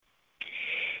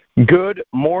Good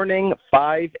morning,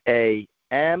 5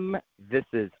 a.m. This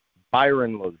is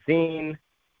Byron Lazine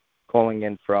calling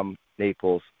in from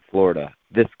Naples, Florida.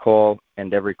 This call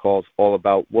and every call is all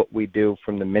about what we do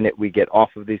from the minute we get off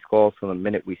of these calls to the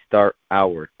minute we start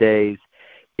our days.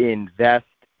 Invest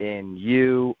in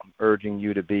you. I'm urging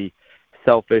you to be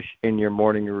selfish in your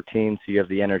morning routine so you have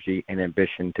the energy and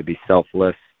ambition to be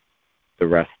selfless the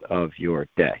rest of your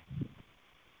day.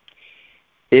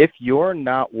 If you're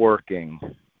not working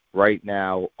right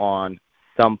now on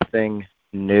something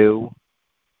new,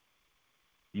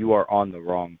 you are on the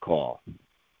wrong call.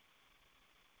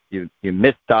 You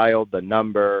misdialed the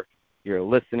number. You're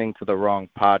listening to the wrong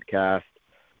podcast.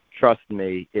 Trust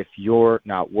me, if you're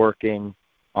not working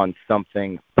on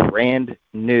something brand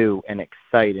new and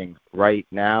exciting right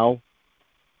now,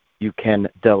 you can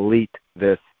delete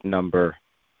this number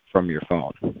from your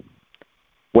phone.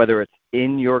 Whether it's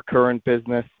in your current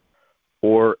business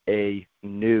or a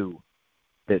new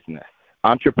business.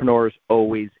 Entrepreneurs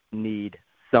always need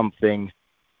something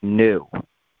new.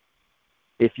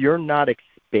 If you're not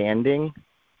expanding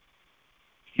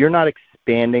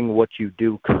what you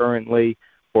do currently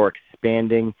or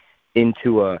expanding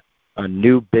into a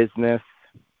new business,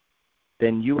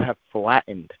 then you have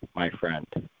flattened, my friend.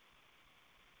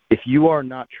 If you are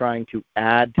not trying to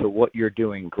add to what you're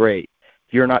doing great,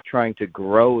 if you're not trying to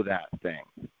grow that thing,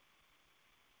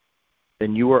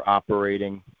 then you are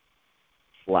operating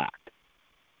flat,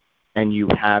 and you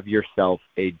have yourself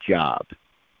a job.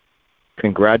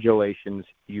 Congratulations,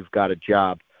 you've got a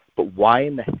job. But why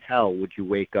in the hell would you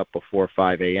wake up before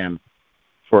 5 a.m.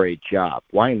 for a job?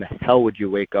 Why in the hell would you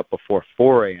wake up before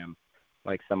 4 a.m.,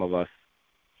 like some of us,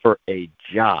 for a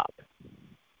job?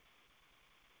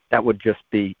 That would just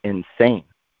be insane,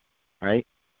 right?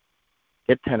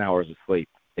 Get 10 hours of sleep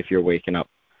if you're waking up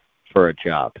for a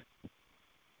job.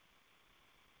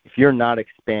 If you're not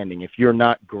expanding, if you're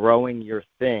not growing your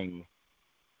thing,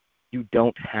 you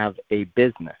don't have a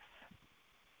business.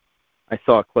 I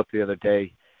saw a clip the other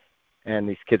day, and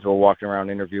these kids were walking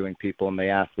around interviewing people, and they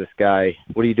asked this guy,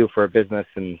 what do you do for a business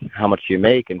and how much do you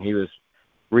make? And he was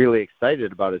really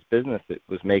excited about his business. It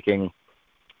was making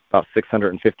about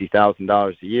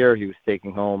 $650,000 a year. He was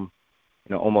taking home,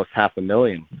 almost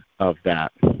 $500,000 of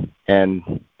that.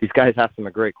 And these guys asked him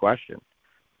a great question.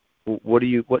 What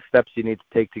steps do you need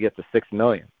to take to get to $6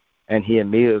 million? And he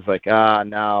immediately was like,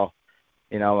 no,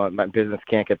 my business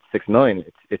can't get to $6 million.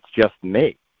 It's just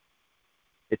me.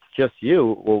 It's just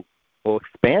you. We'll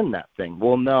expand that thing.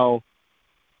 Well, no,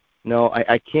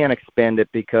 I can't expand it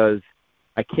because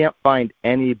I can't find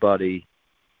anybody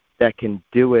that can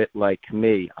do it like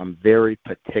me. I'm very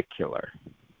particular.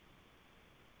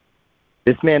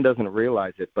 This man doesn't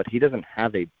realize it, but he doesn't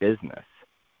have a business.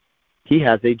 He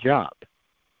has a job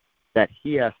that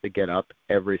he has to get up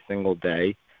every single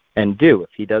day and do. If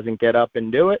he doesn't get up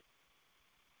and do it,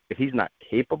 if he's not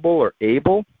capable or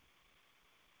able,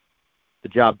 the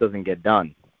job doesn't get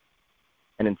done.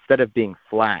 And instead of being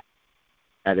flat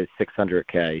at his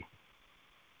 $600K,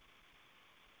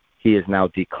 he is now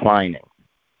declining.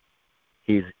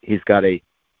 He's got a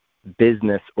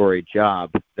business or a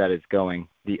job that is going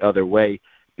the other way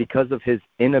because of his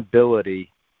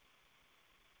inability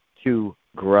to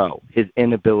grow, his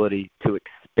inability to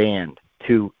expand,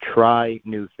 to try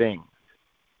new things,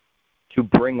 to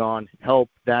bring on help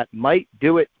that might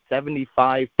do it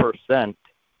 75%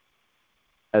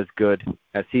 as good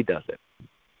as he does it.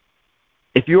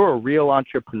 If you're a real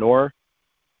entrepreneur,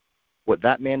 what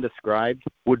that man described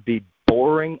would be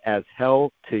boring as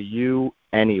hell to you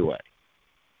anyway.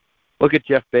 Look at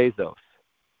Jeff Bezos.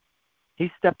 He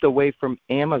stepped away from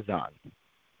Amazon,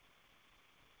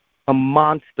 a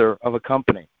monster of a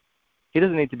company. He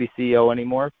doesn't need to be CEO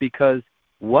anymore because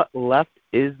what left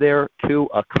is there to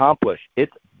accomplish?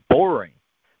 It's boring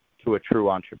to a true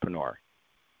entrepreneur.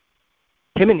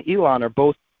 Him and Elon are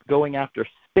both going after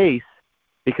space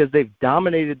because they've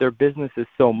dominated their businesses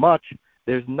so much,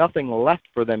 there's nothing left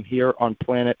for them here on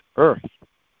planet Earth.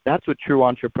 That's what true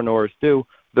entrepreneurs do.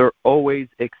 They're always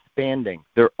expanding.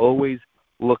 They're always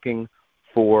looking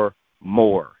for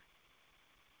more.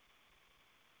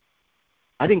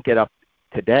 I didn't get up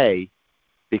today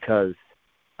because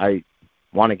I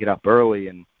want to get up early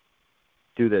and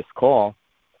do this call.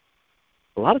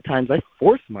 A lot of times I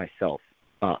force myself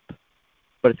up,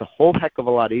 but it's a whole heck of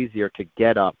a lot easier to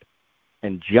get up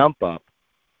and jump up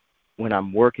when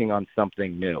I'm working on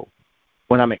something new,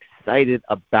 when I'm excited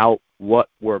about what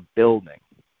we're building.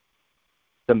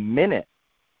 The minute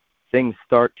things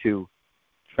start to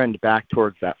trend back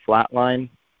towards that flat line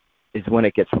is when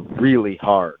it gets really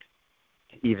hard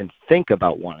to even think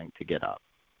about wanting to get up.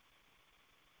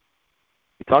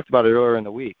 We talked about it earlier in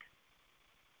the week.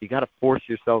 You got to force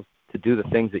yourself to do the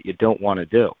things that you don't want to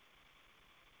do.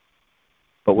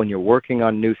 But when you're working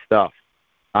on new stuff,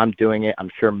 I'm doing it. I'm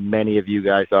sure many of you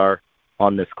guys are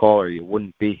on this call, or you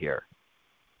wouldn't be here.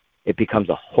 It becomes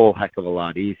a whole heck of a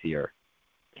lot easier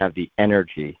to have the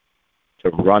energy to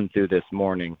run through this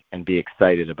morning and be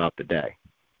excited about the day.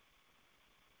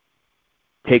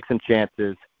 Take some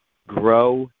chances,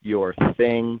 grow your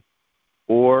thing,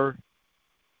 or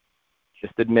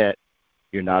just admit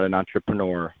you're not an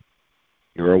entrepreneur,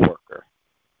 you're a worker.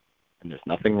 And there's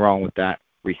nothing wrong with that.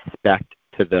 Respect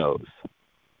to those.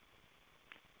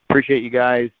 Appreciate you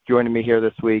guys joining me here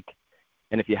this week.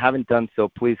 And if you haven't done so,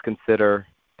 please consider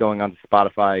going on to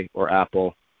Spotify or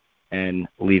Apple and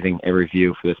leaving a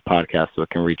review for this podcast so it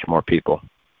can reach more people.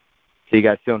 See you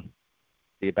guys soon.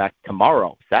 See you back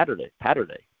tomorrow, Saturday,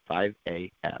 5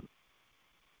 a.m.